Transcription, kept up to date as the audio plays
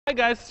Hi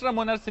guys, it's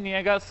Ramon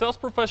Arciniega, sales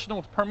professional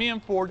with Permian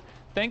Ford.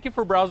 Thank you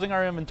for browsing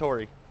our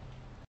inventory.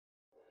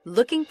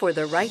 Looking for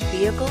the right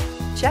vehicle?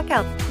 Check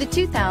out the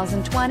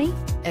 2020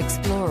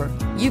 Explorer.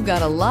 You've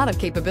got a lot of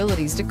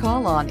capabilities to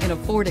call on in a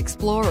Ford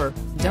Explorer.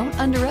 Don't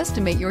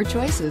underestimate your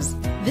choices.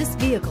 This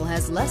vehicle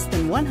has less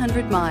than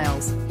 100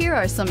 miles. Here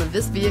are some of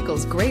this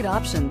vehicle's great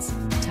options: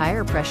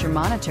 tire pressure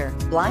monitor,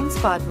 blind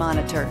spot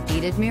monitor,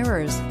 heated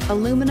mirrors,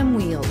 aluminum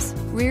wheels,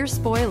 rear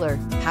spoiler,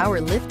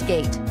 power lift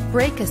gate,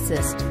 brake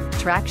assist,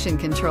 traction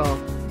control,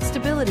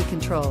 stability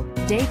control,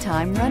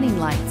 daytime running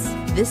lights.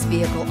 This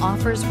vehicle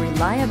offers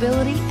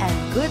reliability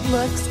and good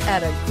looks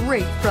at a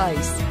great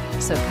price.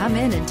 So come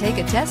in and take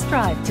a test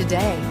drive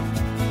today.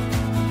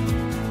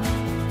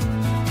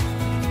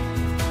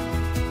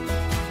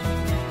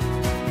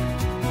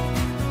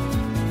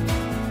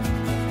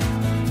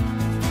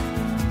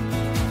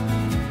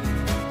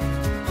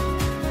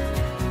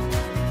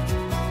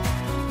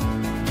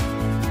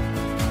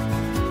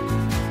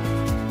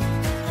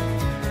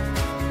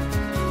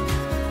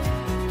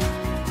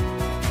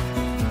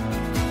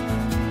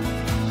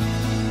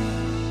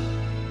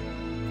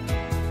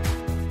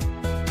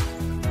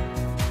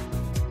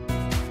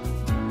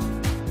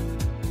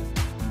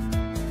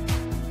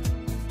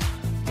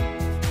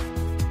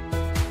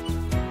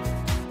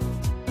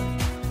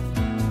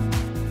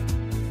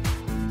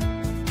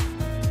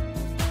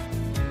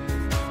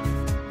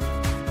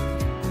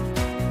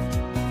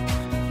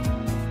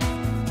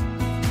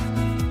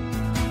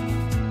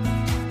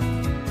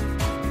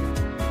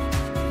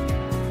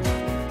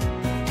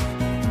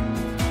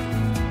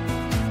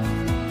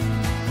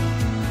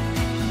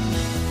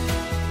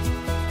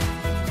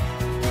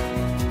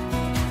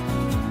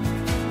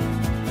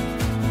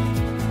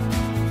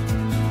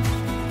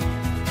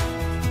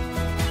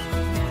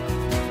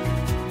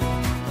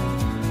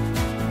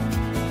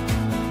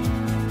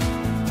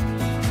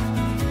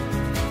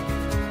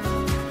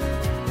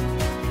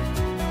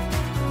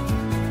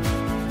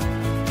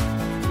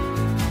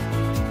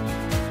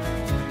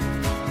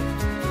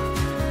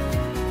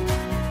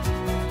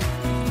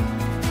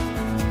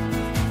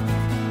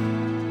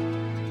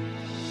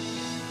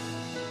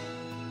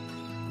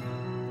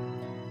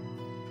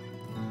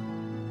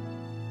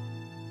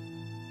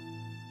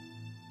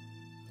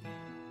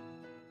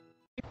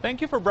 Thank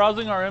you for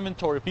browsing our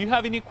inventory. If you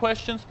have any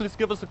questions, please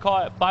give us a call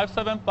at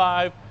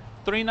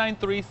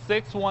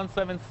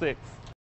 575-393-6176.